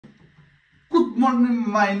morning,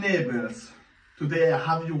 my neighbors. Today I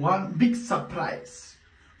have you one big surprise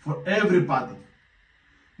for everybody.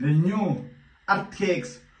 The new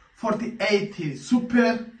RTX 4080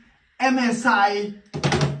 Super MSI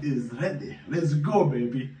is ready. Let's go,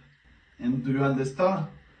 baby. And do you understand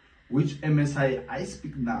which MSI I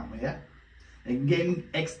speak now? Yeah, again,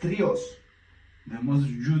 X-Trios, the most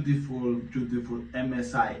beautiful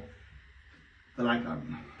MSI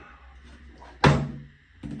dragon.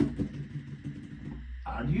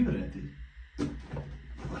 Are you ready for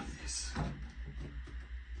this?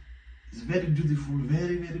 It's very beautiful,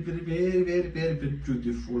 very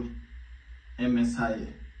beautiful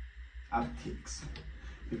MSI RTX.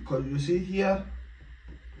 Because you see here,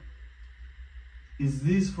 is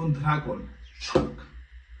this from dragon?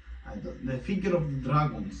 The figure of the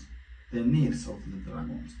dragons, the knees of the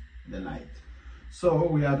dragons, the light. So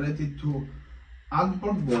we are ready to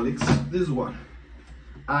unbox this one.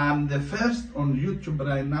 I'm the first on YouTube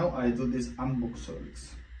right now. I do this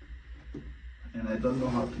unboxings, and I don't know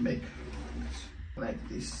how to make this like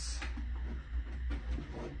this.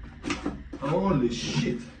 Holy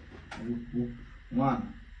shit!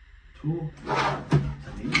 1, 2,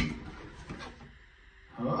 3.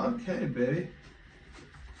 Okay, baby.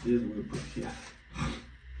 This we put here.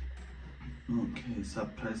 Okay,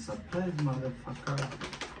 surprise, motherfucker.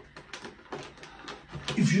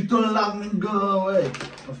 If you don't love me, go away.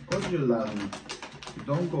 Of course you love me.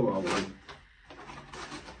 Don't go away.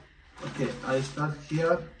 Okay, I start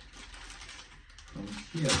here. From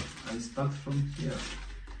here. I start from here.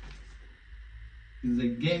 It's a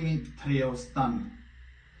gaming trio stand.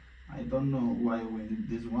 I don't know why we need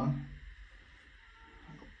this one.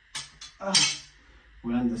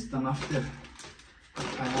 We understand after.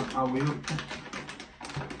 I will.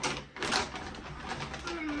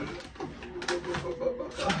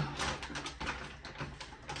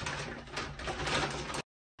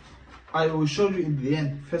 I will show you in the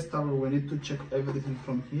end. First of all, we need to check everything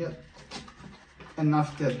from here, and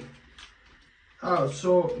after.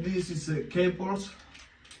 So this is cables.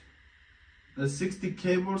 The 60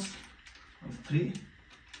 cables of 3.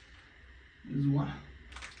 This one.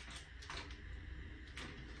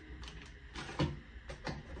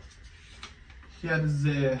 Here is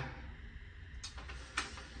the.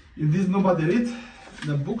 In this nobody read.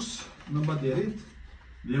 The books nobody read.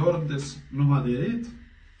 The orders nobody read.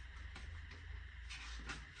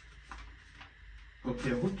 Okay,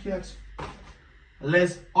 who cares?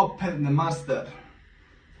 Let's open the master.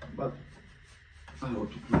 But I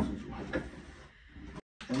want to close this one.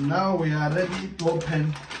 And now we are ready to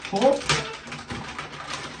open top.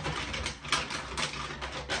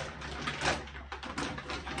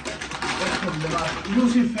 Open the master. You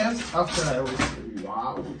see first, after I will say,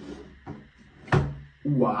 wow.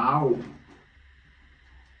 Wow.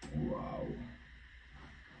 Wow.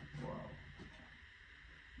 Wow.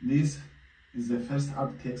 This is the first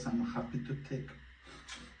RTX I'm happy to take.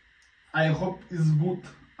 I hope it's good.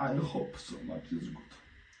 I hope so much it's good.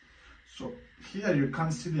 So here you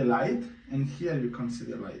can see the light, and here you can see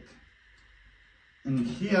the light. And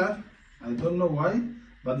here, I don't know why,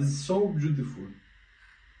 but it's so beautiful.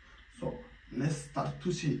 So let's start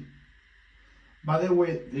to see. By the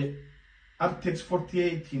way, the RTX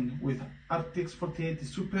 4080 with RTX 4080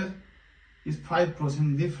 Super is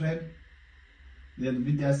 5% different. The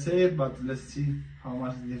NVIDIA said, but let's see how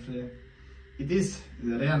much different it is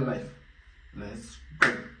in the real life. Let's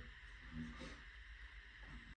go.